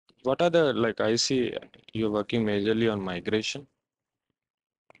what are the, like, I see you're working majorly on migration.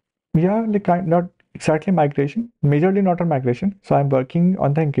 Yeah, like not exactly migration, majorly not on migration. So I'm working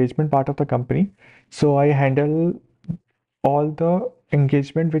on the engagement part of the company. So I handle all the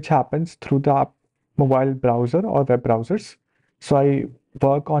engagement which happens through the mobile browser or web browsers. So I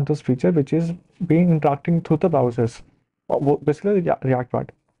work on this feature which is being interacting through the browsers. Basically, the React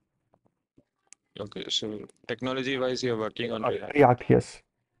part. Okay, so technology wise, you're working on React. React, yes.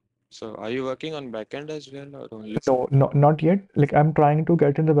 So are you working on backend as well or only No, front? not yet. Like I'm trying to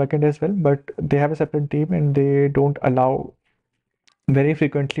get in the backend as well, but they have a separate team and they don't allow very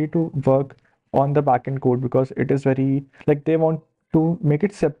frequently to work on the backend code because it is very like they want to make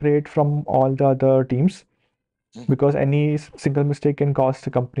it separate from all the other teams Mhm. because any single mistake can cost the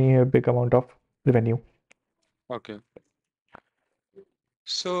company a big amount of revenue. Okay.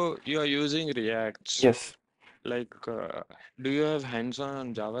 So you are using React. Yes. Like, do you have hands-on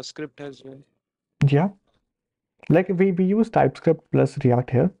on JavaScript as well? Yeah. Like we use TypeScript plus React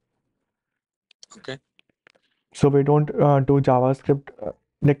here. Okay. So we don't do JavaScript.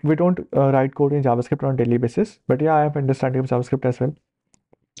 Like we don't write code in JavaScript on a daily basis. But yeah, I have understanding of JavaScript as well.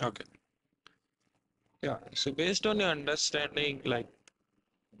 Okay. Yeah. So based on your understanding, like,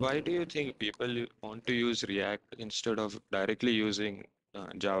 why do you think people want to use React instead of directly using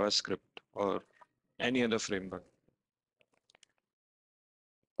JavaScript or any other framework?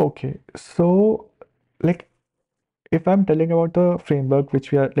 Okay. So like if I'm telling about the framework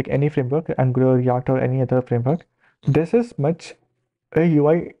which we are like any framework, Angular, React, or any other framework, Mhm. this is much a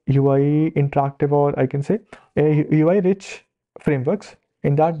UI interactive, or I can say a UI rich frameworks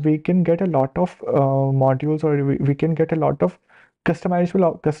in that Mhm. we can get a lot of modules, or we can get a lot of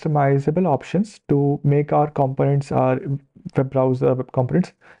customizable options to make our components, our web browser web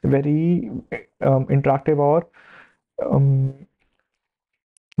components very interactive or um,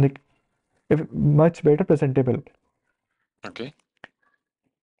 like much better presentable. Okay.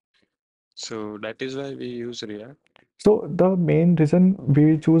 So that is why we use React. So the main reason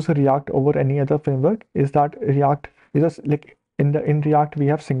we choose React over any other framework is that React is just like in React we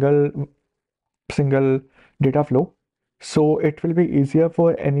have single data flow. So it will be easier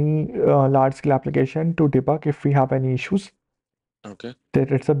for any large scale application to debug if we have any issues. Okay.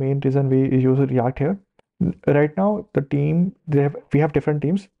 That's the main reason we use React here. Right now, the team we have different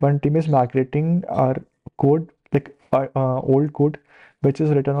teams. One team is Mhm. migrating our code, like our old code, which is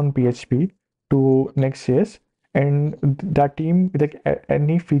written on PHP to Okay. Next.js, and Mhm. that team, like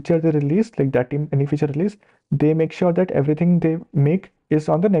any feature they release, like that team, any feature release, they make sure that everything they make is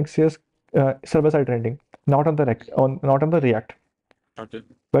on the Next.js server-side rendering, not on the not on the React. Okay.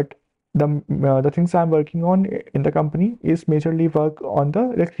 But the things I'm working on in the company is majorly work on the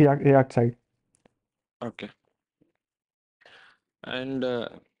like React side. Okay. And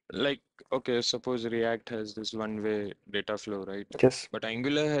like, okay, suppose React has this one-way data flow, right? Yes. But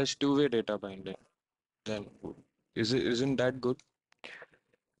Angular has two-way data binding. Then isn't that good?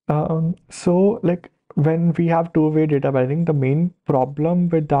 So like when we have two-way data binding, the main problem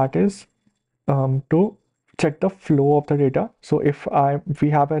with that is to check the flow of the data. So if we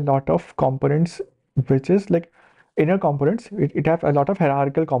have a lot of components, which is like inner components, it have a lot of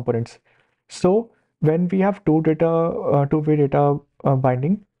hierarchical components. So when we have two-way data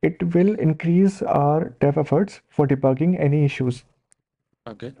binding, it will increase our dev efforts for debugging any issues.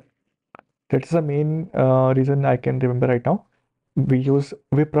 Okay. That's the main reason I can remember right now.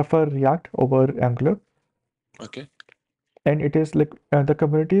 We prefer React over Angular, Okay. and it is like the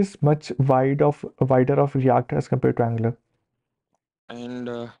community is much wider of React as compared to Angular.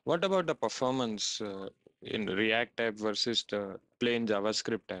 And what about the performance in React app versus the plain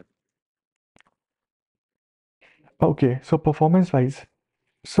JavaScript app? Okay, so performance wise,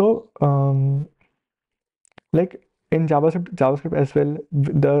 so like in JavaScript as well,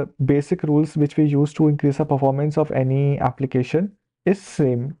 the basic rules which we use to increase the performance of any application is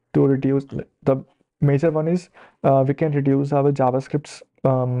same to reduce the major one is we can reduce our JavaScript's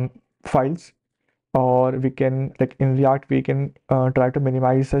files, or we can like in React we can try to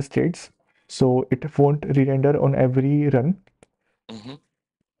minimize the states so it won't re-render on every run, Mm-hmm.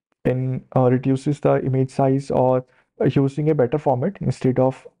 and reduces the image size, or using a better format instead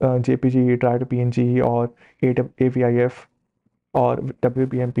of JPG, try to PNG, or AVIF or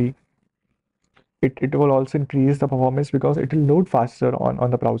WPMP. It will also increase the performance because it will load faster on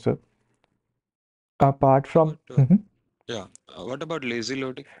the browser. Apart from What about Mhm. yeah? What about lazy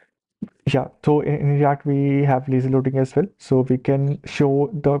loading? Yeah, so in React we have lazy loading as well. So we can show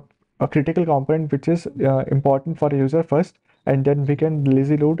the a critical component which is important for a user first, and then we Mhm. can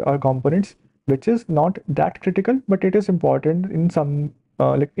lazy load our components which is not that critical, but it is important in some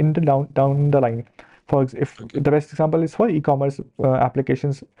like in the down the line. If Okay. the best example is for e-commerce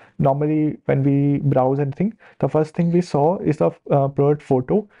applications, normally when we browse anything, the first thing we saw is the product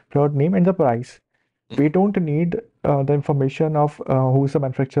photo, product name, and the price. We Mm-hmm. don't need the information of who's the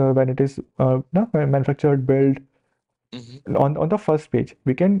manufacturer, when it is no, manufactured, built, Mm-hmm. on the first page.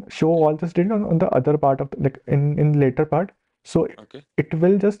 We can show all this data on the other part of like in later part. So Okay. it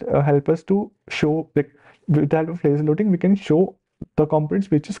will just help us to show, like with the help of lazy loading, we can show the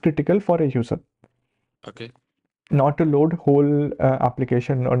components which is critical for a user, Okay. not to load whole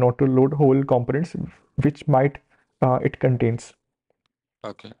application, or not to load whole components which might it contains.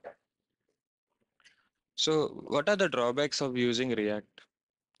 Okay. So, what are the drawbacks of using React?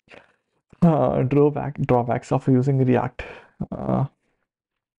 Drawbacks of using React. Uh,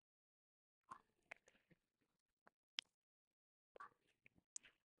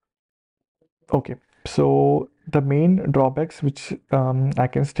 Okay, so the main drawbacks which I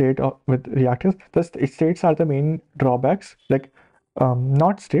can state with React is states are the main drawbacks, like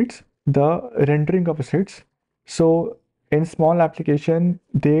not states, the rendering of states. So in small application,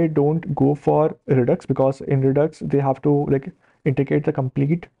 they don't go for Redux, because in Redux they have to like integrate the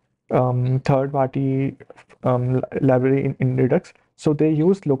complete Mm-hmm. third-party library in Redux. So they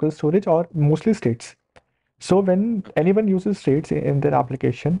use local storage or mostly states. So when Okay. anyone uses states in their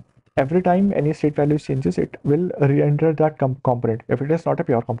application, every time any state value changes, it will re-enter that component if it is not a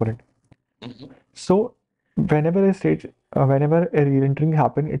pure component. Mm-hmm. So whenever a re-entering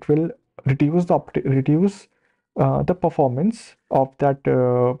happen, it will reduce the performance of that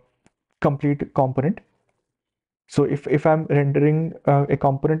complete component. So if I'm rendering a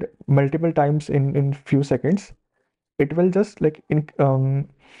component multiple times in few seconds, it will just like in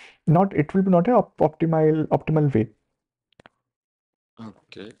not it will be not a optimal way.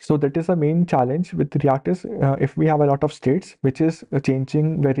 Okay. So that is the main challenge with React is if we have a lot of states which is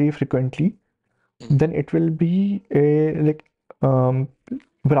changing very frequently, Mm-hmm. then it will be a like um,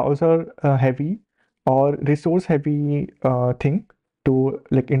 browser heavy or resource heavy thing to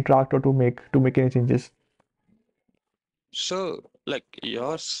like interact or to make any changes. So, like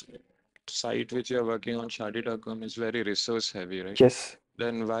your site which you're working on, shadi.com, is very resource heavy, right? Yes.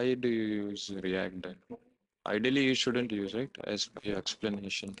 Then why do you use React then? Ideally, you shouldn't use it, as per your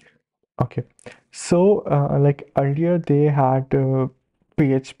explanation. Okay. So like earlier they had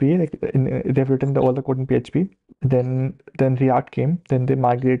PHP, like they've written Okay. all the code in PHP. Mm-hmm. Then React came. Then they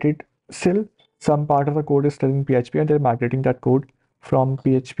migrated. Still, some part of the code is still in PHP, and they're migrating that code from Okay.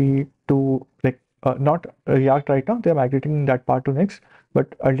 PHP to like not React right now. They're migrating that part to Next.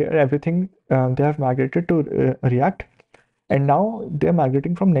 But earlier everything they have migrated to React, and Mm-hmm. now they're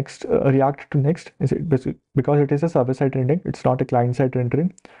migrating from Next React to Next. Is it because it is a server-side rendering? It's not a client-side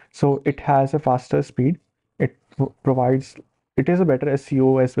rendering, so Okay. it has a faster speed. It provides. It is a better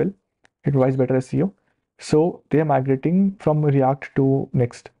SEO as well. It provides Mm-hmm. better SEO. So they are migrating from React to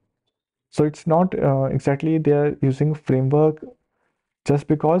Next. So it's not exactly they are using framework just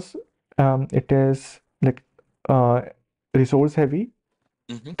because it is like uh, resource heavy.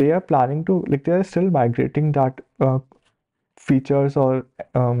 Mm-hmm. They are planning to like they are still migrating that features, or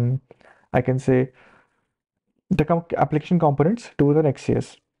I can say the application components to the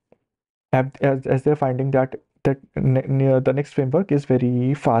Next.js, as they're finding that near the next framework is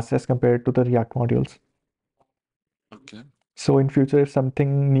very fast as compared to the React modules. Okay. So in future, if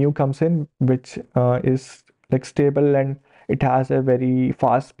something new comes in which is like stable and it has a very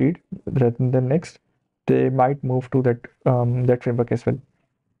fast speed rather than Next, they might move to that framework as well.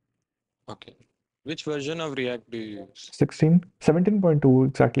 Okay. Which version of React do you use? 17.2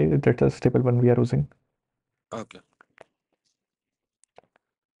 exactly. That's a stable one we are using. Okay.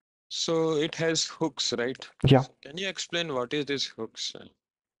 So it has hooks, right? Yeah. So can you explain what is this hooks?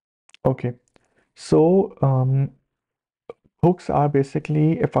 Okay. So hooks are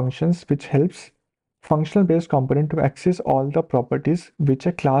basically a functions which helps functional based component to access all the properties which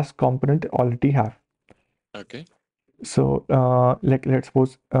a class component already have. Okay. So like let's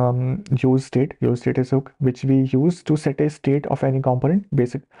suppose use state is hook which we use to set a state of any component,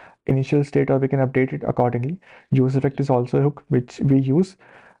 basic initial state, or we can update it accordingly. Use effect Okay. is also a hook which we use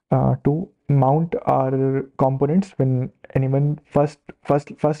to mount our components when anyone first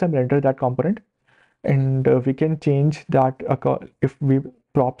time render that component, Mm-hmm. and we can change that if we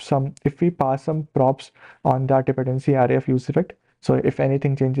pass some props on that dependency array of use effect. So if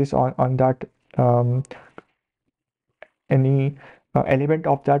anything changes on that um, any element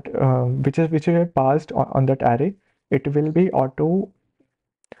of that which we have passed on that array, it will Mm-hmm. be auto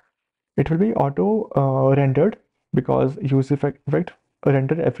rendered, because use effect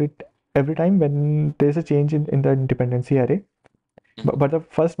render every time when there's a change in the dependency array. But the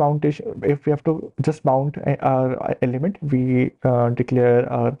first mountation, if we have to just mount our element, we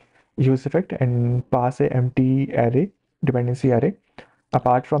declare our use effect and pass a empty array, dependency array. Okay.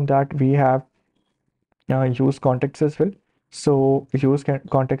 Apart from that, we have use context as well. So use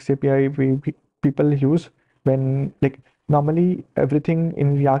context API people use when like normally everything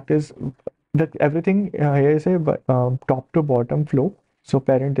in React is that everything here is a top to bottom flow. So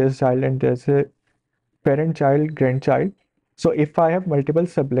parent, there's child, and there's a parent, child, grandchild. So if I have multiple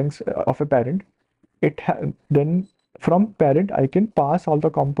siblings of a parent, then from parent I can pass all the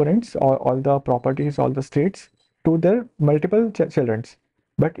components or all the properties, all the states to their multiple childrens.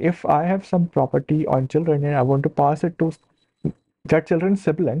 But if I have some property on children and I want to pass it to that children's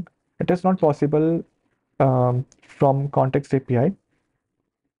sibling, it is not possible from context API.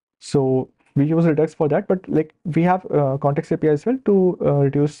 So we use Redux for that, but like we have context API as well to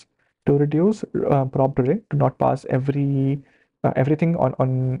reduce prompt drilling, to not pass everything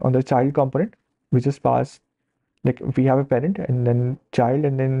on the child component. We just pass like we have a parent and then child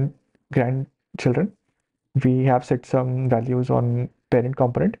and then grandchildren. We have set some values on parent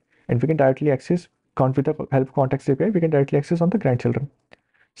component, and we can directly access with the help of context API. We can directly access on the grandchildren.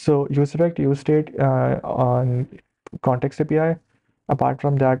 So use effect, use state on context API. Apart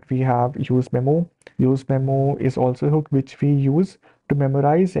from that, we have use memo. Use memo is also a hook which we use to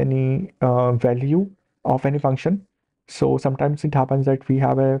memorize any value of any function. So sometimes it happens that we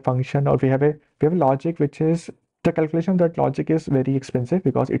have a function or we have a logic which is the calculation of that logic is very expensive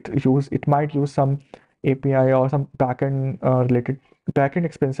because it might use some API or some backend related backend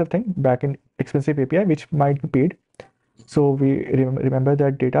expensive thing, backend expensive API which might be paid. So we remember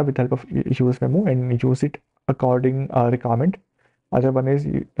that data with help of use memo and use it according requirement. Other one is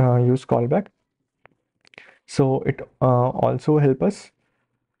use callback. So it also help us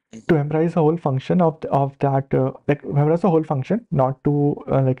to memorize the whole function of that like memorize the whole function, not to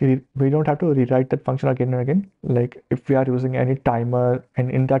we don't have to rewrite that function again and again. Like if we are using any timer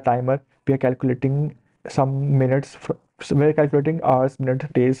and in that timer we are calculating some minutes so we are calculating hours, minutes,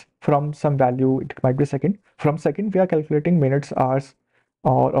 days from some value. It might be second. From second we are calculating minutes, hours,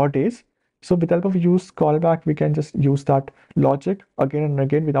 or days. So with help of use callback we can just use that logic again and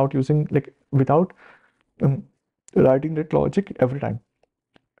again without using without um, writing that logic every time.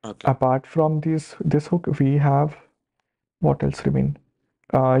 Okay. Apart from this hook, we have what else remain?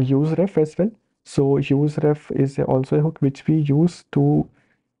 Useref as well. So useref is also a hook which we use to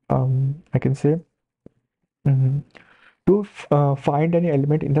I can say mhm, to find any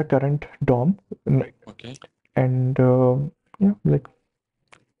element in the current DOM. Okay. And yeah, like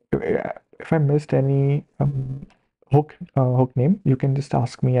if I missed any hook name, you can just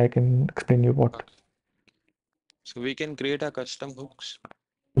ask me. I can explain you what. Okay. So we can create a custom hooks.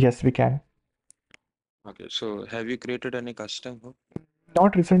 Yes, we can. Okay. So have you created any custom hook?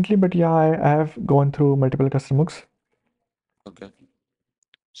 Not recently, but yeah, I have gone through multiple custom hooks. Okay.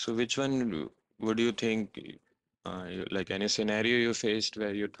 So which one would you think, like any scenario you faced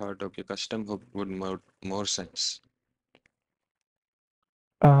where you thought, okay, custom hook would more sense?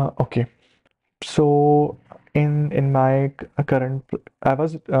 Okay. So in my current, I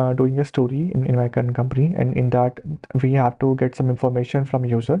was doing a story in my current company, and in that we have to get some information from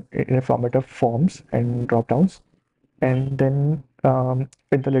user in a format of forms and drop downs. And then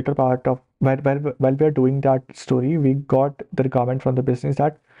in the later part of while we are doing that story, we got the requirement from the business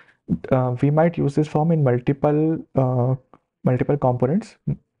that we might use this form in multiple components,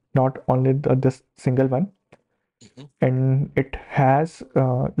 not only this single one. Mhm. And it has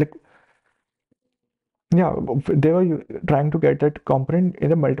like yeah, they were trying to get that component in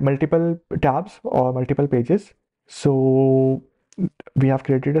the multiple tabs or multiple pages. So we have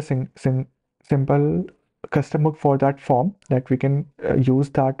created a simple custom hook for that form that we can use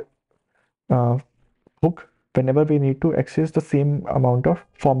that uh, hook whenever we need to access the same amount of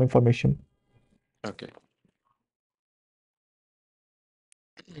form information. Okay.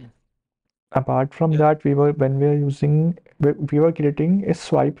 Apart from Yeah. that, when we were using we were creating a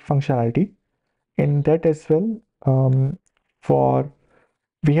swipe functionality in Mhm. that as well. For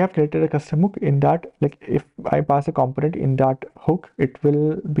we have created a custom hook in that like if I pass a component in that hook, it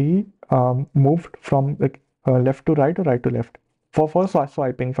will be moved from like left to right or right to left for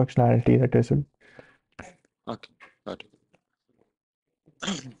swiping functionality. That is it. Okay. Got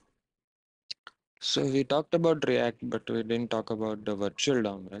it. So we talked about React, but we didn't talk about the virtual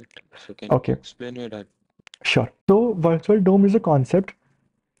DOM, right? So can you Okay, explain me that? sure. So virtual DOM is a concept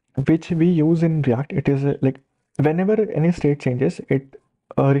which we use in React. It is like whenever any state changes, it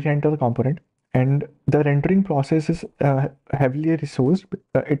re-enter the component, and the rendering process is heavily resourced.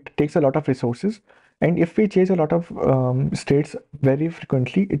 It takes a lot of resources, And if we change a lot of states very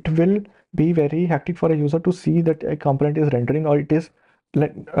frequently, it will be very hectic for a user to see that a component is rendering, or it is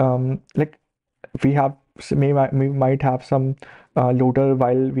like we have we might have some loader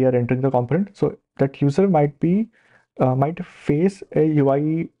while we are entering the component. So that user might face a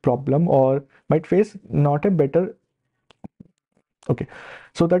UI problem, or might face not a better. Okay,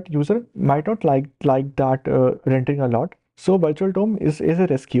 so that user might not like that rendering a lot. So virtual DOM is a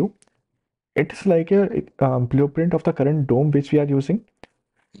rescue. It's like a blueprint of the current DOM which we are using.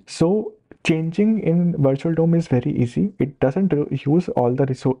 So changing in virtual DOM is very easy. It doesn't use all the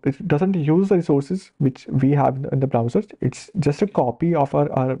resource. It doesn't use the resources which we have in the browsers. It's just a copy of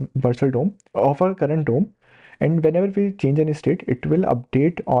our virtual DOM, of our current DOM. And whenever we change any state, it will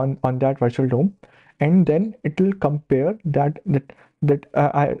update on that virtual DOM, and then it will compare that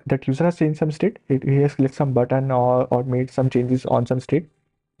user has changed some state. He has clicked some button, or made some changes on some state.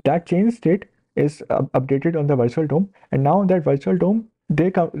 That change state is updated on the virtual DOM, and now that virtual DOM,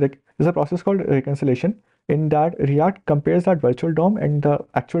 they come like there's a process called reconciliation. In that, React compares that virtual DOM and the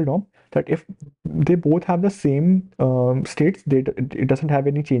actual DOM. That if they both have the same states, it doesn't have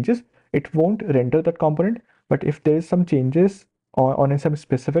any changes, it won't render that component. But if there is some changes on some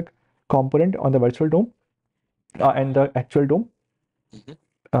specific component on the virtual DOM and the actual DOM,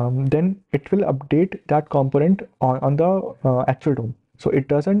 Mhm. then it will update that component on the actual DOM. So it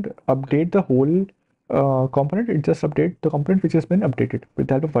doesn't Okay. update the whole component, it just updates the component which has been updated with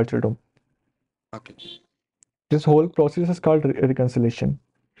the help of virtual DOM. Okay. This whole So, process is called reconciliation.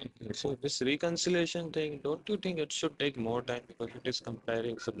 okay, so this reconciliation thing, don't you think it should take more time because it is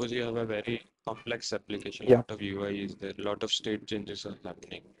comparing? Suppose you have a very complex application, Yeah. lot of UI is there, lot of state changes are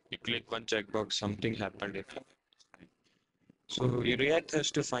happening. You click one checkbox, something happened. So React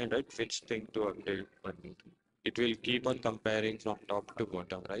has to find out which thing to update. But it will keep on comparing from top to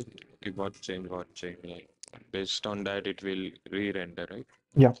bottom, right? Okay, what change, like based on that, it will re-render, right?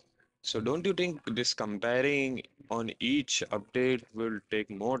 Yeah. So don't you think this comparing on each update will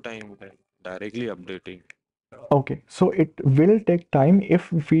take more time than directly updating? Okay. So it will take time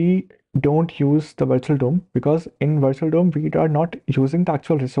if we don't use the virtual DOM, because in virtual DOM we are not using the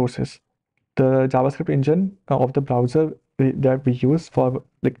actual resources. The JavaScript engine of the browser that we use for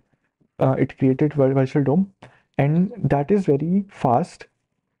like it created virtual DOM, and that is very fast,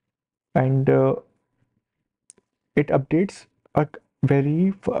 and it updates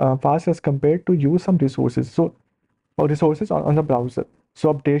very fast as compared to use some resources. So or resources on the browser.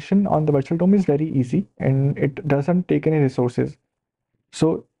 So updation on the virtual DOM is very easy, and it doesn't take any resources.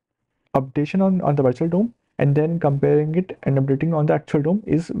 So updation on the virtual DOM and then comparing it and updating on the actual DOM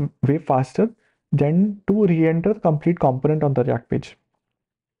is way faster than to re-enter the complete component on the React page.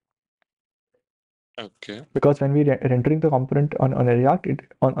 Okay. Because when we rendering the component on a React,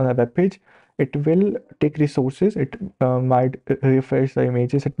 on a web page, it will take resources. It might refresh the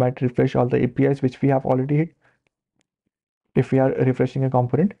images. It might refresh all the APIs which we have already hit if we are refreshing a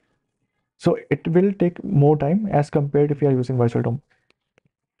component. So it will take more time as compared if you are using virtual DOM.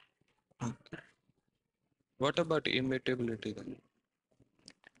 What about immutability then?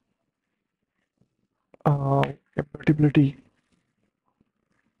 Compatibility.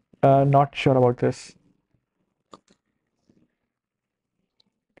 Not sure about this.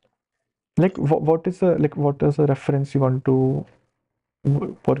 Like, what is the what is the reference you want to?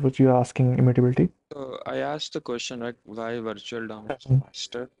 What was you asking immutability? So I asked the question, like, why virtual DOM is Mhm,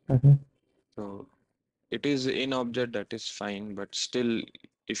 faster? mhm. So it is in object, that is fine, but still,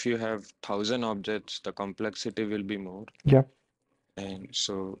 if you have 1,000 objects, the complexity will be more, Yeah. and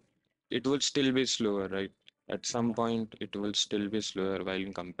so it will still be slower, right? At some point, it will still be slower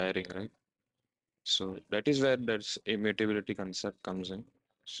while comparing, right? So that is where that immutability concept comes in.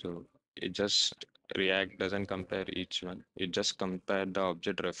 So it just React doesn't compare each one. It just compare the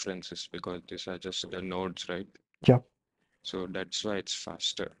object references because these are just the nodes, right? Yeah. So that's why it's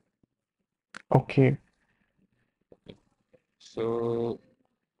faster. Okay. So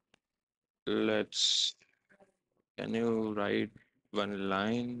let's, can you write one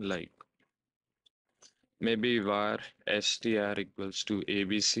line like maybe var str equals to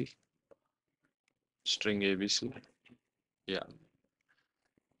abc, string abc? Yeah.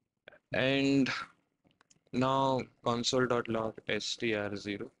 And now console.log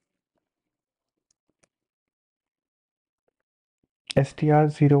str0.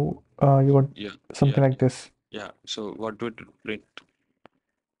 str0. You want Yeah, yeah, something like this. yeah. So what would it print?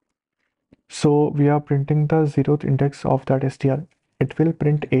 So we are printing the zeroth index of that str. It will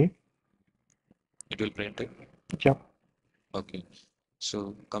print a. It will print it. Yeah. Okay.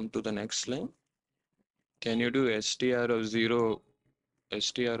 So come to the next line. Can you do str of zero,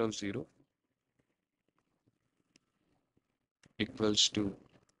 str of zero? equals to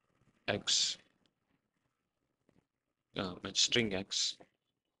x, string x.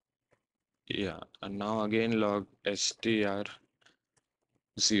 Yeah, and now again log str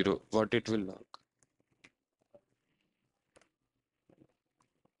 0, what it will log.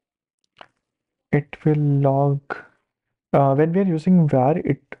 It will log when we are using var,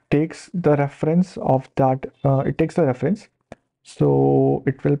 it takes the reference of that. It takes the reference, so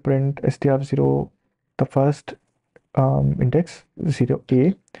it will print str0, the first index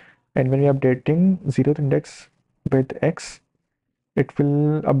 0a, and when we are updating 0th index with x, it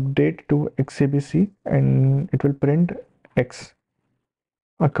will update to xabc and it will print x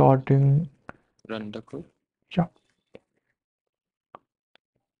according. Run the code. Yeah,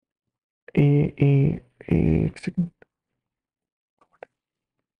 a second.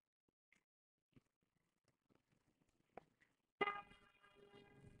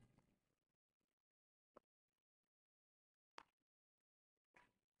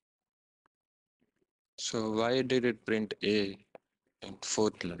 So why did it print a in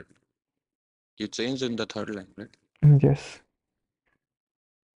fourth line? You changed in the third line, right? Yes,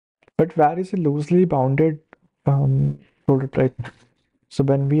 but var is a loosely bounded prototype. So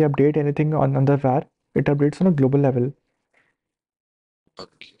when we update anything on under var, it updates on a global level.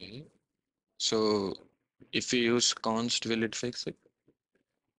 Okay. So if you use const, will it fix it?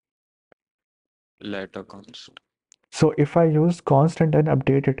 Let const. So if I use const and then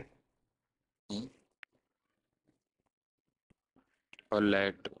update it, Hmm? Or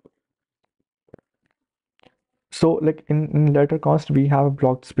let. so like in letter const we have a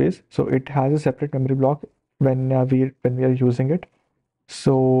blocked space, so it has a separate memory block when we are using it.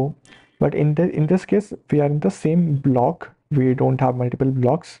 So, but in this case we are in the same block. We don't have multiple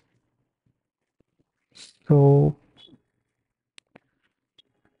blocks. So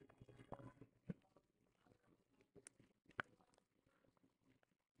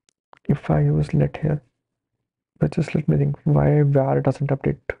if I use let here, but just let me think why var doesn't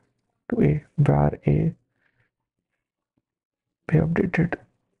update to a. Var a be updated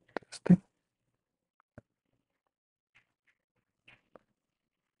this thing.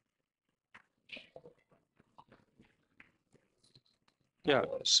 Yeah,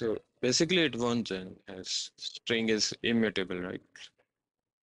 so basically it won't change as string is immutable, right?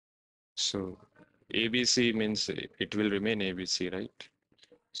 So ABC means it will remain ABC, right?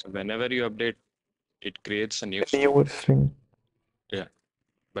 So whenever you update, it creates a new string. New string. Yeah,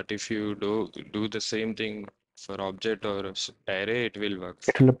 but if you do the same thing for object or array, it will work.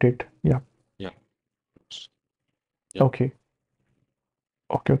 It will update. Yeah. Yeah, yeah. Okay.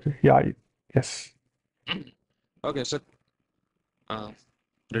 Okay. Okay. Yeah. Yes. Okay, so uh,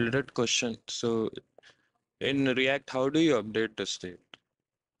 related question. So in React, how do you update the state?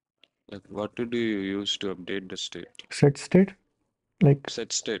 Like what do you use to update the state? Set state. Like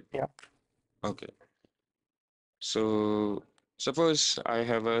Set state. yeah. Okay. So suppose I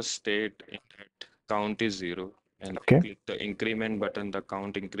have a state in that count is 0 and I Okay. click the increment button, the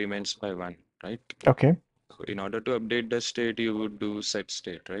count increments by 1, right? Okay. So in order to update the state, you would do set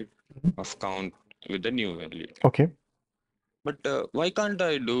state, right? Mhm. Of count with the new value. Okay. But why can't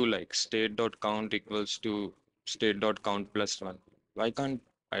I do like state.count equals to state.count plus 1? Why can't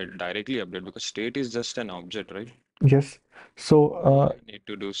I directly update? Because state is just an object, right? Yes. So Why I need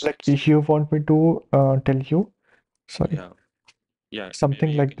to do like set state? you want me to tell you, sorry, Yeah, yeah, maybe something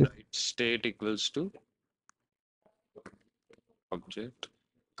you like can this. write state equals to object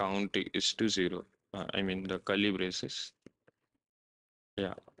count is to 0. I mean the curly braces.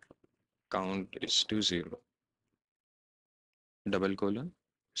 Yeah, count is to 0. Double colon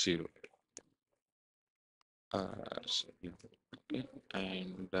 0. Yeah, okay.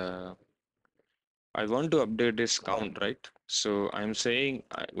 And I want to update this count, right? So I'm saying,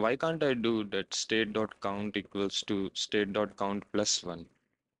 why can't I do that state.count equals to state.count plus 1?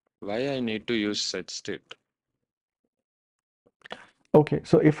 Why I need to use set state? Okay.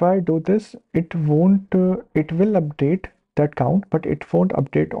 So if I do this, it won't. It will update that count, but it won't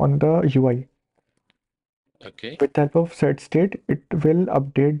update on the UI. Okay. With the help of set state, it will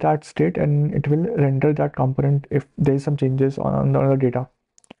update that state and it will render that component if there is some changes on the data.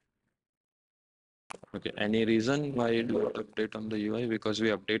 Okay. Any reason why it won't update on the UI? Because we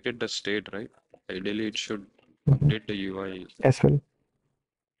updated the state, right? Ideally, it should Mhm. update the UI. As well.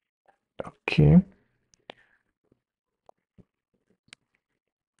 Okay.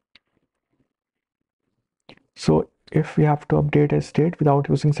 So if we have to update a state without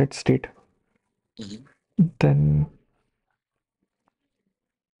using set state, Mhm. then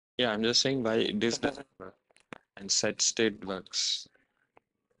Yeah, I'm just saying why this doesn't work and set state works.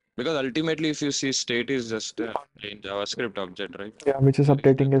 Because ultimately, if you see, state is just a plain JavaScript object, right? Yeah, which is There is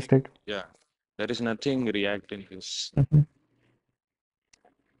updating a nothing. state. Yeah, there is nothing React in this. Mhm.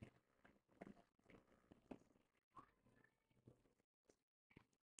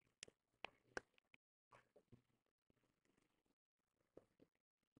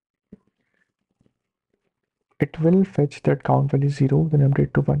 It will fetch that count value 0, then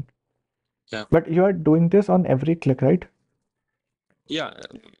update to 1. Yeah, But you are doing this on every click, right? yeah.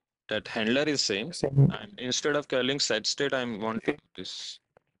 That handler is same, Same. and instead of calling set state, I want to do this.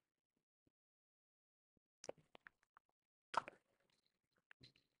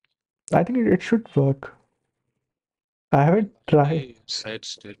 I think it should work. I haven't tried. Why set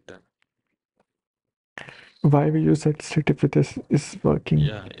state then? Why we use that state if it is working?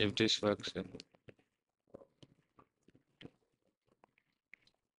 Yeah, if this works, then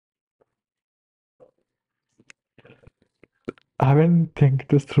I haven't think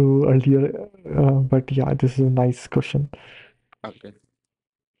this through earlier, but yeah, this is a nice question. okay.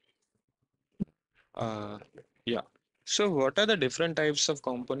 Uh, yeah. So what are the different types of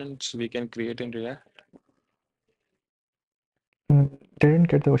components we can create in React? Didn't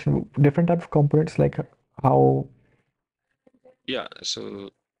get the question. Different type of components like how, Yeah, so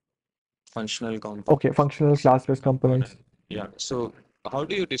functional okay, components, functional class-based components. component. Yeah. So how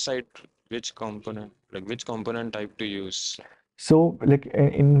do you decide which component, like which component type to use? So like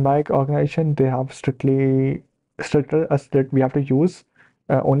in my organization, they have stricter us that we have to use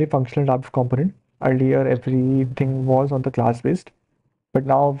only functional type of component. Earlier, everything was on the class-based, but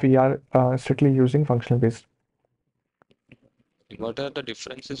now we are strictly using functional based. What are the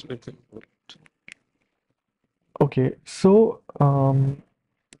differences between both? Okay, so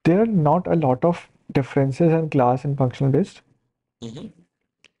there are not a lot of differences in class and functional based. Mm-hmm.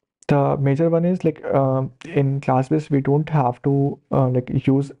 The major one is like in class based we don't have to like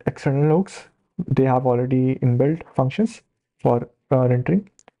use external hooks. They have already inbuilt functions for rendering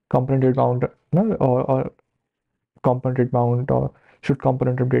component date Okay. bound, no, or component date bound or should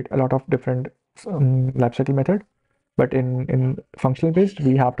component update. A lot of different lifecycle method. But in functional based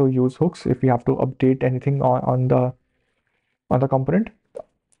we have to use hooks if we have to update anything on the component.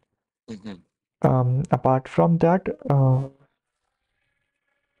 Mm-hmm.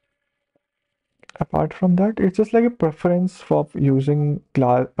 Apart from that, it's just like a preference for using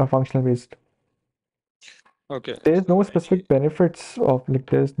class functional based. Okay. There's So no why do you, specific benefits of like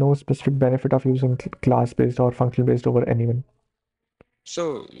there's no specific benefit of using class based or functional based over anyone. so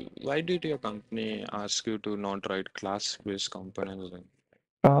why did your company ask you to not write class-based components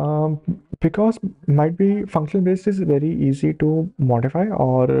then? Because might be functional based is very easy to modify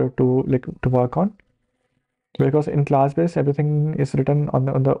or to like to work on. Because in class based everything is written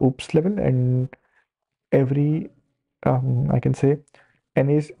on the oops level and every I can say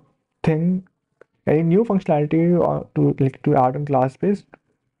anything any new functionality to like to add on class based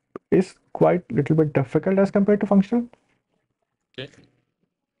is quite little bit difficult as compared to functional. Okay.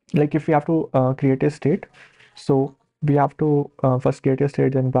 Like if we have to create a state, so we have to first create a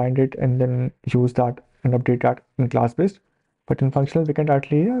state, then bind it, and then use that and update that in class based. But in functional, we can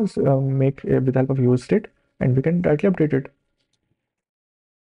directly make with the help of use state, and we can directly update it.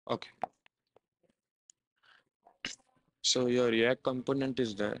 Okay. So your React component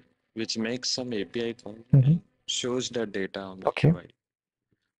is there, which makes some API call Mhm. and shows the data on the Okay. UI.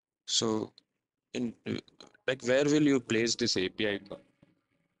 So in like where will you place this API call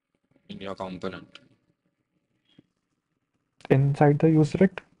in your component? Inside the use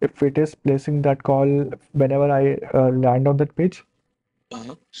direct, if it is placing that call whenever I land on that page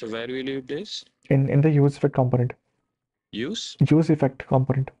Uh-huh. So where will you place? in the use effect component, Use? use effect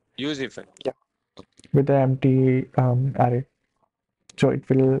component. Use effect. Yeah. Okay. With the empty array. So it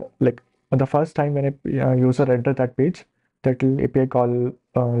will like the first time when a user enter that page, that will API call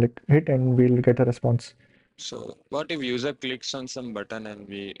like hit and we'll get a response. So what if user clicks on some button and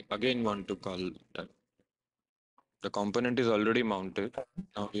we again want to call that? The component is already mounted.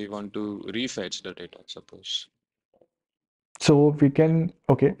 Now we want to refetch the data, suppose. So we can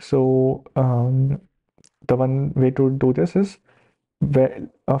okay. So the one way to do this is where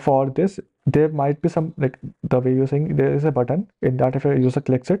for this there might be some like the way you're saying there is a button in that if a user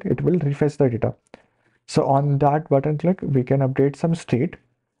clicks it, it will refresh the data. So on that button click, we can update some state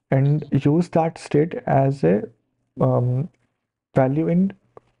and use that state as a um, value in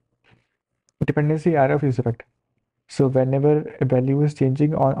dependency array of use effect. So whenever a value is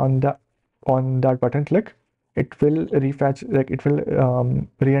changing on that button click, it will refetch like it will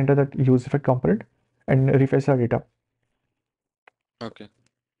re-enter that use effect component and refresh the data. Okay.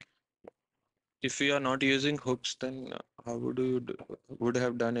 If we are not using hooks, then how would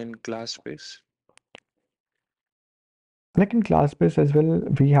have done in class space? Like in class base as well,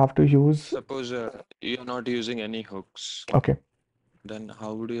 we have to use. Suppose you're not using any hooks, Okay, then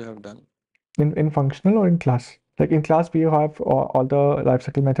how would you have done? in functional or in class. Like in class, we have all the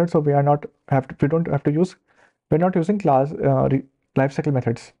lifecycle methods, so we are not have to, we don't have to use. We're not using class lifecycle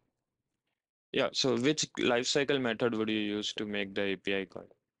methods. Yeah, so which lifecycle method would you use to make the API call?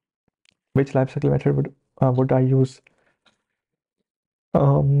 Which lifecycle method would I use?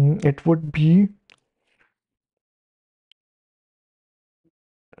 It would be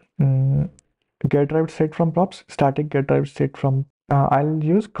mm, get derived state from props, static get derived state from. I'll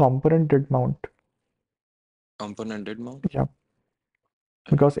use component did mount. Component did mount? Yeah, Okay.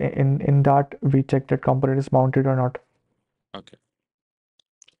 because in that we check that component is mounted or not. Okay.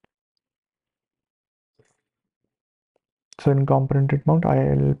 So in component did mount,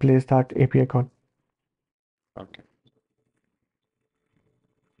 I'll place that API call. Okay.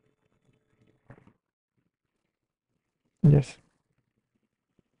 Yes.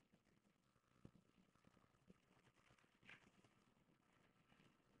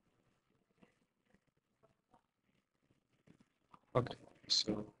 Okay.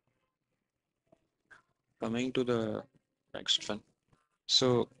 So coming to the next one.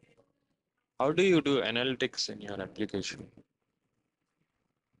 So how do you do analytics in your application?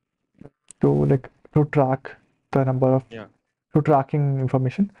 To track the number of Yeah. to tracking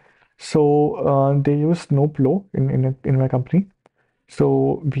information. So they use Snowplow in my company.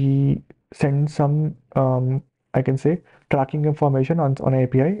 So we send some I can say tracking information on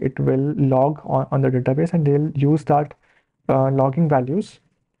API. It will log on the database, and they'll use that logging values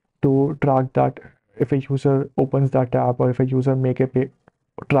to track that if a user opens that tab, or if a user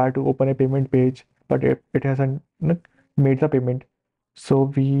try to open a payment page, but it hasn't made the payment.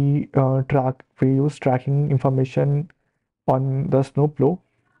 So we use tracking information on the Snowplow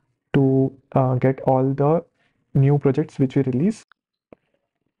to get all the new projects which we release.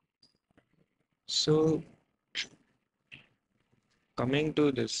 So coming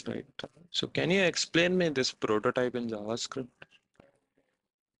to this, right? So can you explain me this prototype in JavaScript?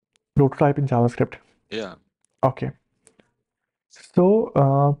 Prototype in JavaScript. Yeah. Okay.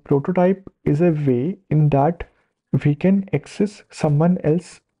 So prototype is a way in that we can access someone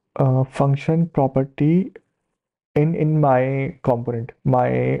else function property in my component,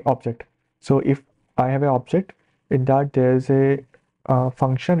 my object. So if I have an object in that there's a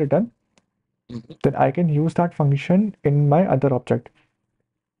function written, Mhm. then I can use that function in my other object.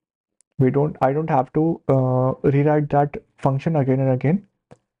 I don't have to rewrite that function again and again.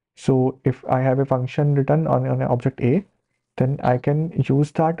 So if I have a function written on an object A, then I can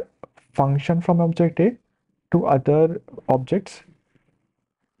use that function from object A to other objects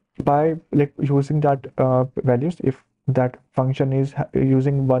by like using that values. If that function is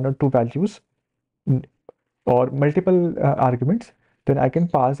using one or two values or multiple arguments, then I can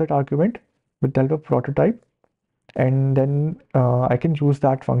pass that argument with the help of prototype, and then I can use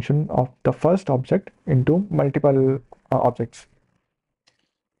that function of the first object into multiple objects.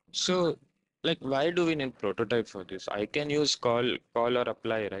 So like why do we need prototype for this? I can use call or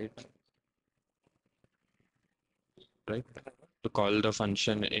apply, right? Right? To call the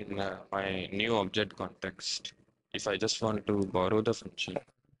function in my new object context. If I just want to borrow the function,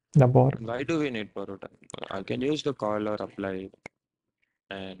 Number. why do we need prototype? I can use the call or apply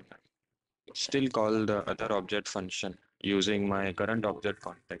and still call the other object function using my current object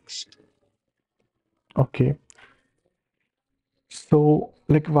context. Okay. So,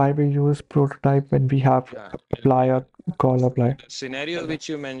 like, why we use prototype when we have Yeah, apply or call apply? the scenario which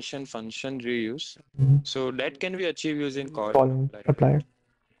you mentioned, function reuse. Mhm. So that can be achieved using call or Call apply, right? apply.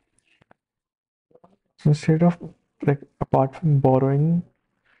 So instead of like apart from borrowing,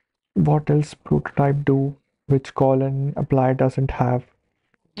 what else prototype do which call and apply doesn't have?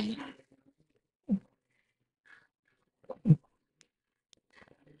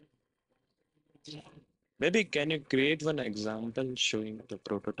 Maybe can you create one example showing the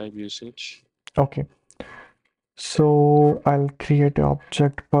prototype usage? Okay. So I'll create an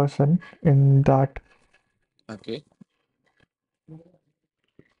object person in that. Okay.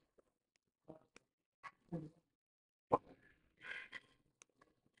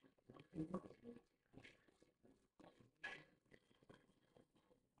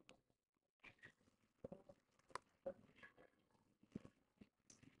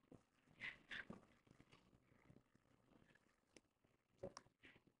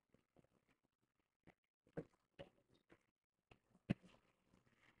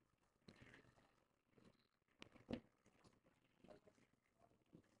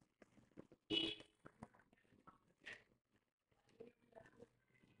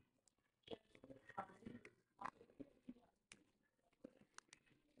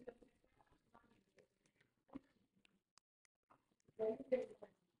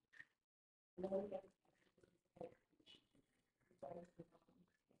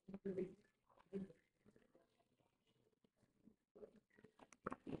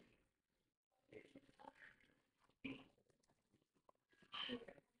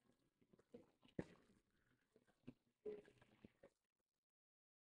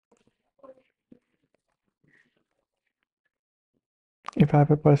 if I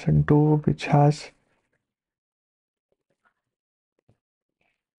have a person 2 which has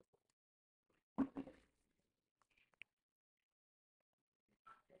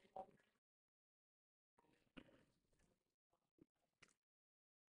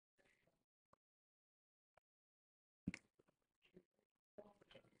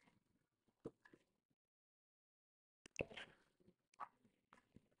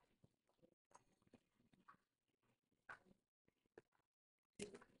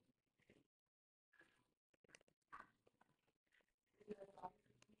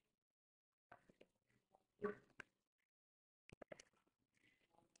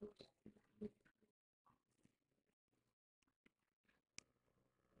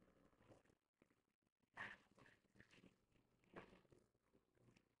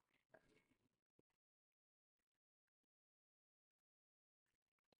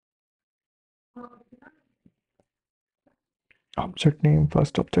object name,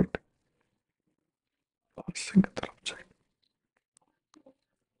 first object, passing other object.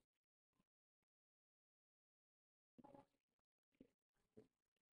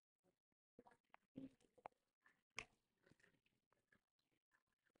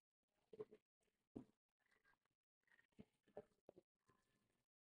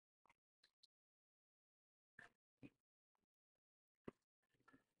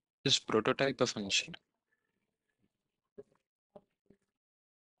 Is prototype a function?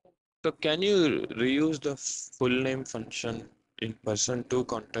 So can you reuse the full name function in person to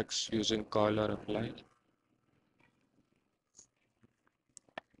context using call or apply?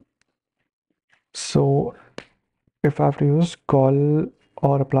 So if I have to use call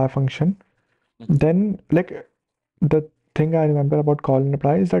or apply function, then like the thing I remember about call and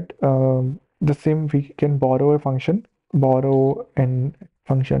apply is that the same we can borrow a function, borrow an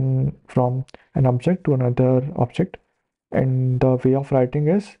function from an object to another object, and the way of writing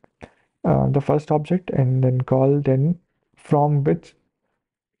is the first object and then call, then from which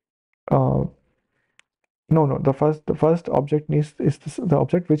uh, no, the first object is the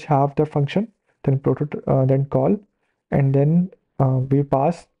object which have the function, then then call, and then we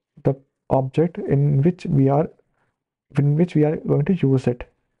pass the object in which we are going to use it.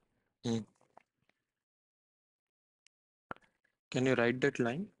 Hmm. Can you write that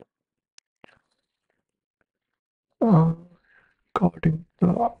line? Uh, According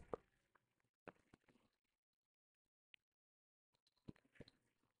to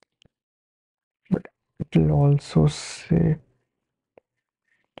but it will also say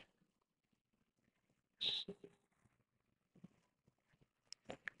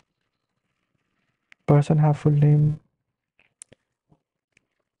person have full name.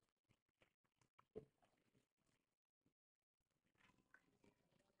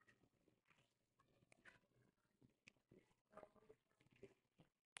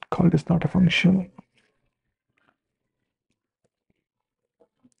 Call is not a function.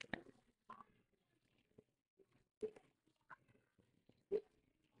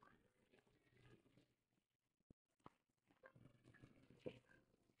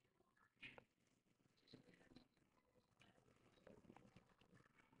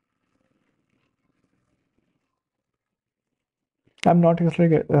 I'm not exactly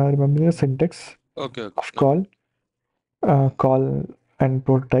remembering the syntax Okay, of no. call and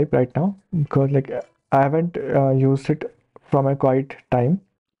prototype right now because like I haven't used it from a quite time.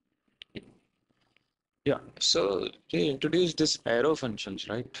 Yeah, so they introduced this arrow functions,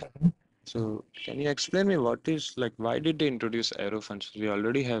 right? Mhm. So can you explain me what is like why did they introduce arrow functions? We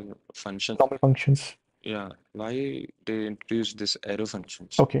already have functions. Normal functions. Yeah, why they introduced this arrow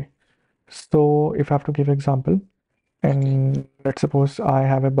functions? Okay, so if I have to give example, Okay, and let's suppose I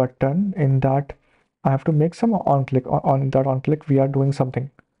have a button in that I have to make some on click. On that on click, we are doing something.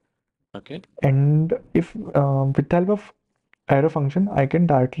 okay. And if with the help of arrow function, I can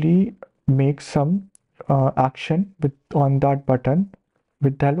directly make some action with on that button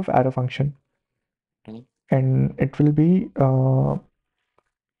with the help of arrow function, Mhm. and it will be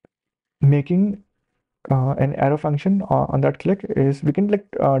making an arrow function on that click is we can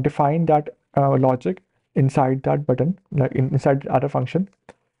like define that logic inside that button, like inside the arrow function.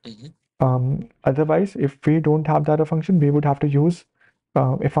 Mhm. Otherwise, if we don't have that a function, we would have to use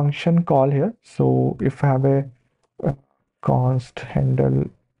a function call here. So if I have a const handle,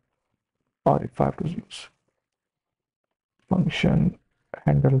 or if I have to use function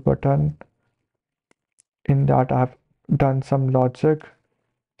handle button, in that I've done some logic,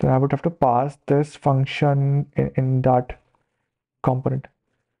 then I would have to pass this function in that component.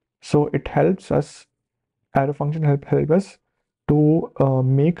 So it helps us, arrow function help us to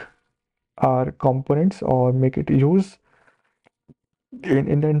make our components or make it use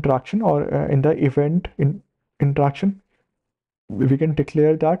in the interaction or in the event interaction, we can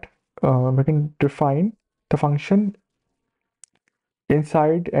declare that we can define the function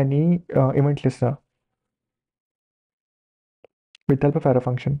inside any event listener with the help of arrow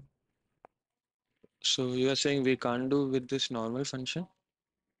function. So you are saying we can't do with this normal function?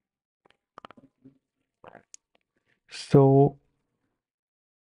 So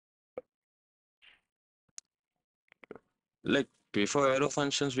Like before arrow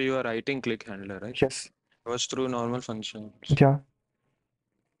functions, we were writing click handler, right? yes, It was through normal functions. yeah.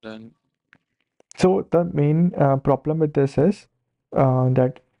 Then So the main problem with this is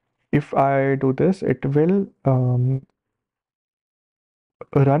that if I do this, it will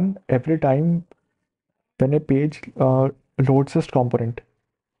run every time when a page loads this component.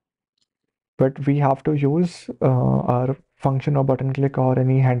 But we have to use our function or button click or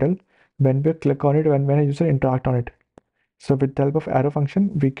any handle when we click on it, when a user interact on it. So with the help of arrow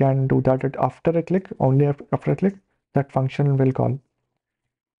function, we can do that after a click, only after a click, that function will call.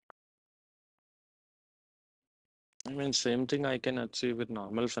 I mean same thing I can achieve with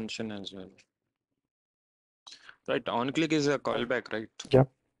normal function as well. Right, on click is a callback, right? Yeah.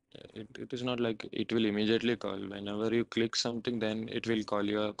 It is not like it will immediately call. Whenever you click something, then it will call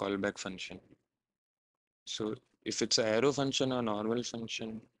you a callback function. So if it's an arrow function or normal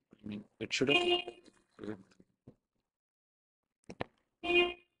function, I mean, it should have.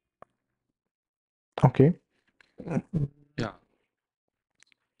 Okay. Yeah.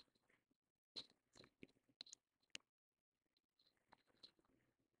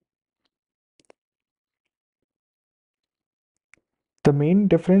 The main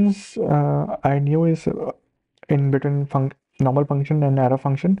difference I knew is in between normal function and arrow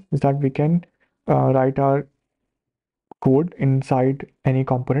function is that we can write our code inside any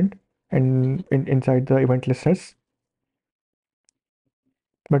component and inside the event listeners,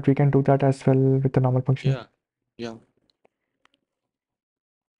 but we can do that as well with the normal function. Yeah. Yeah.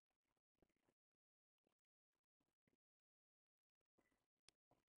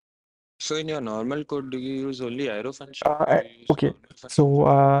 So in your normal code, do you use only arrow function or you use Okay, normal functions?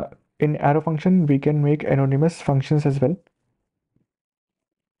 so in arrow function, we can make anonymous functions as well.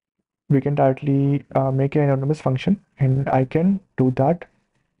 We can directly make an anonymous function, and I can do that,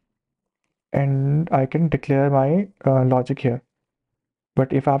 and I can declare my logic here.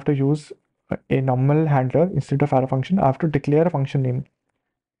 But if I have to use a normal handler instead of arrow function, I have to declare a function name.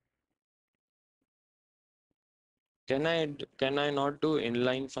 Can I not do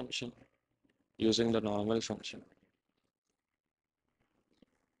inline function using the normal function?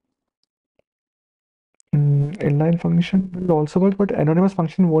 Inline function will also work, but anonymous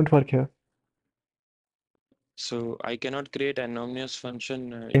function won't work here. So I cannot create anonymous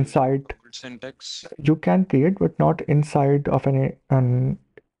function using Inside, old syntax. you can create, but not inside of an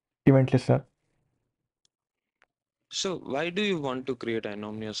event listener. So why do you want to create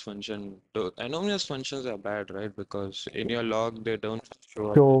anonymous function? Anonymous functions are bad, right? Because in your log they don't show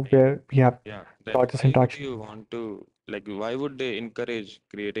up So any. where we have Yeah. Then largest why would interaction. you want to like? Why would they encourage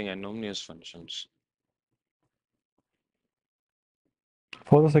creating anonymous functions?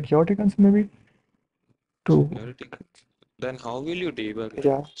 For the security concern, maybe to, Security. Then how will you debug it?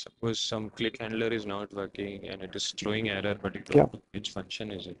 yeah, Suppose some click handler is not working and it is throwing error, but you yeah. don't know which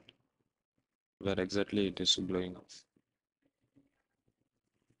function is it, where exactly it is blowing off.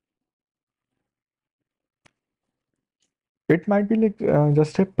 It might be like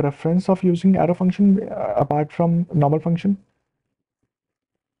just a preference of using arrow function apart from normal function,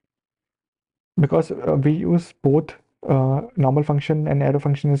 because we use both normal function and arrow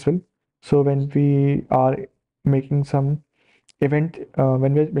function as well. So when we are making some event,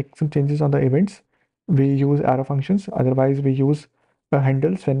 when we make some changes on the events, we use arrow functions. Otherwise, we use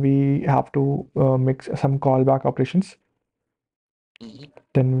handles when we have to make some callback operations. Mhm.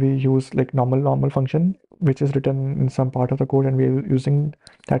 Then we use like normal function, which is written in some part of the code, and we're using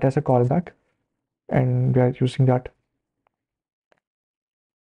that as a callback, and we are using that.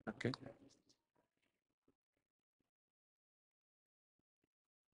 Okay.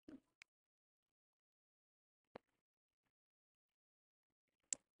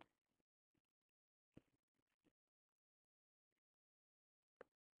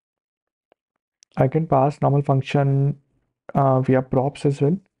 I can pass normal function via props as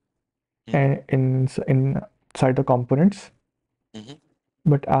well, Mhm. and inside the components. Mhm.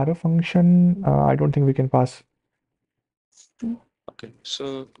 But arrow function, I don't think we can pass. Okay.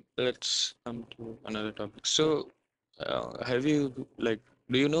 So let's come to another topic. So have you like,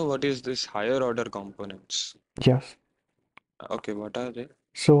 do you know what is this higher order components? Yes. Okay, what are they?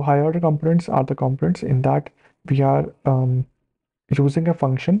 So higher order components are the components in that we are using a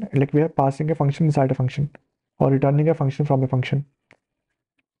function, like we are passing a function inside a function or returning a function from a function.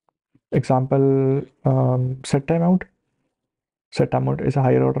 Example, set timeout. Set timeout is a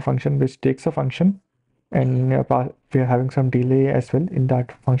higher order function which takes a function and we are having some delay as well in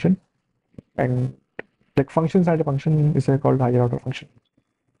that function. And like function inside a function is called higher order function.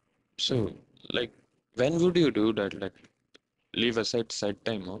 So, like, when would you do that? Like, leave aside set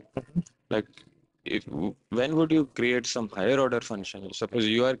timeout. Like, when would you create some higher order function? Suppose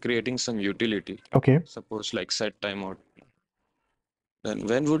you are creating some utility. Okay. Suppose like set timeout. Then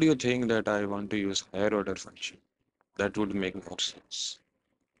when would you think that I want to use higher order function? That would make more sense.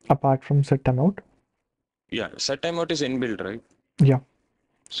 Apart from set timeout. Yeah, set timeout is inbuilt, right? Yeah.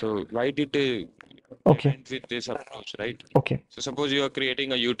 So why did they Okay. went with this approach, right? Okay. So suppose you are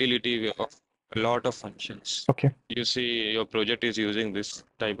creating a utility of a lot of functions. Okay. You see your project is using this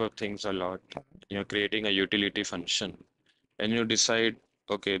type of things a lot. You're creating a utility function and you decide,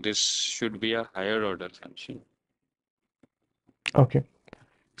 okay, this should be a higher order function. Okay.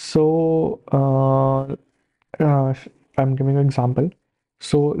 So I'm giving an example.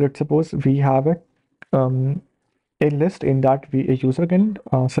 So let's suppose we have a list in that a user can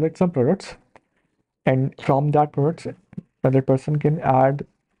select some products, and from that products, that person can add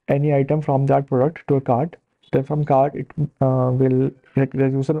any item from that product to a cart. Then from cart, it will like the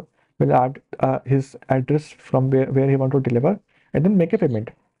user will add his address from where he want to deliver, and then make a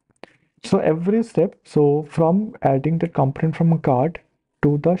payment. So every step, so from adding the component from a cart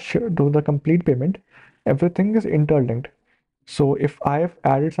to the complete payment, everything is interlinked. So if I have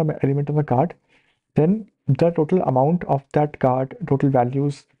added some element of the cart, then the total amount of that cart, total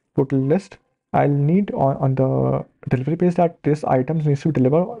values, total list, I'll need on the delivery page that this item needs to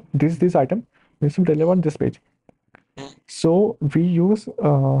deliver this item needs to deliver on this page. So we use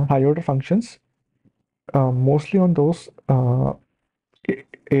higher order functions mostly on those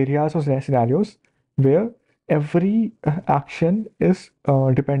areas or scenarios where every action is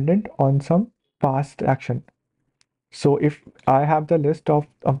dependent on some past action. So if I have the list of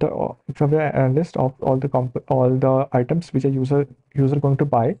the if I have a list of all the items which a user going to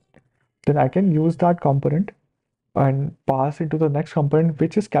buy, then I can use that component and pass into the next component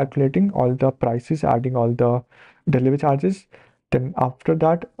which is calculating all the prices, adding all the delivery charges. Then after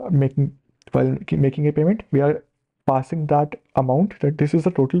that, making a payment, we are passing that amount, that this is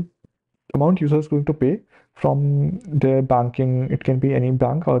the total amount user is going to pay from their banking. It can be any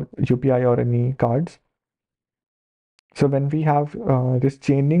bank or UPI or any cards. So when we have this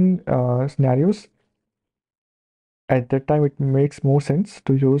chaining scenarios, at that time it makes more sense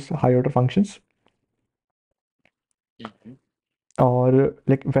to use higher order functions. Or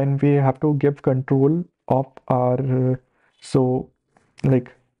like when we have to give control of our so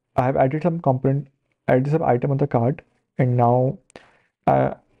like I have added some component, added some item on the card, and now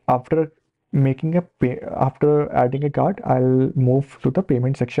uh, after after adding a card, I'll move to the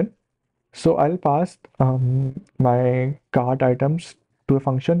payment section. So I'll pass my card items to a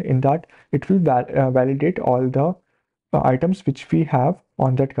function in that it will validate all the items which we have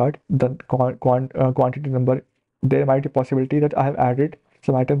on that card, the quantity number. There might be a possibility that I have added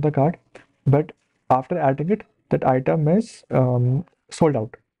some item to the card, but after adding it, that item is sold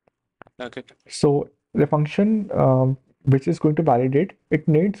out. Okay. So the function which is going to validate, it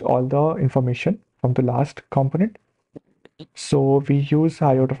needs all the information from the last component. So we use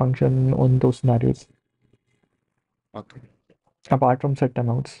higher order function on those scenarios. Okay. Apart from set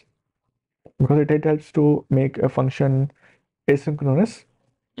timeouts, because it helps to make a function asynchronous.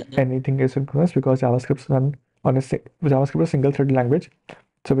 Anything asynchronous, because JavaScript run on JavaScript is a single-threaded language.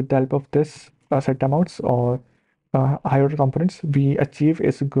 So with the help of this set timeouts or higher order components, we achieve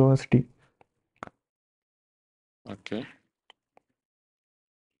asynchronicity. Okay.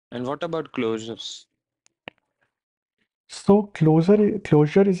 And what about closures? So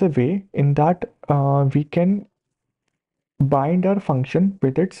closure is a way in that we can bind our function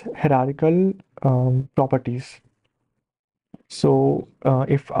with its hierarchical properties. So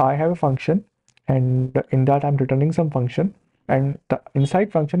if I have a function and in that I'm returning some function, and the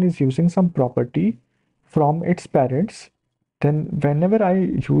inside function is using some property from its parents, then whenever I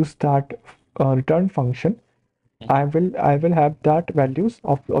use that return function, I will have that values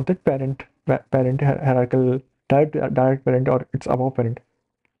of that parent hierarchical direct parent or its above parent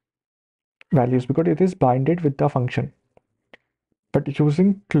values, because it is binded with the function. But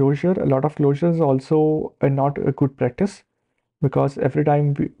using closure, a lot of closure is also not a good practice, because every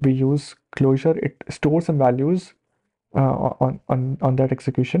time we use closure, it stores some values on that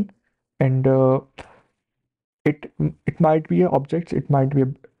execution, and it might be objects, it might be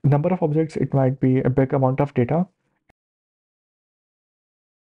a number of objects, it might be a big amount of data.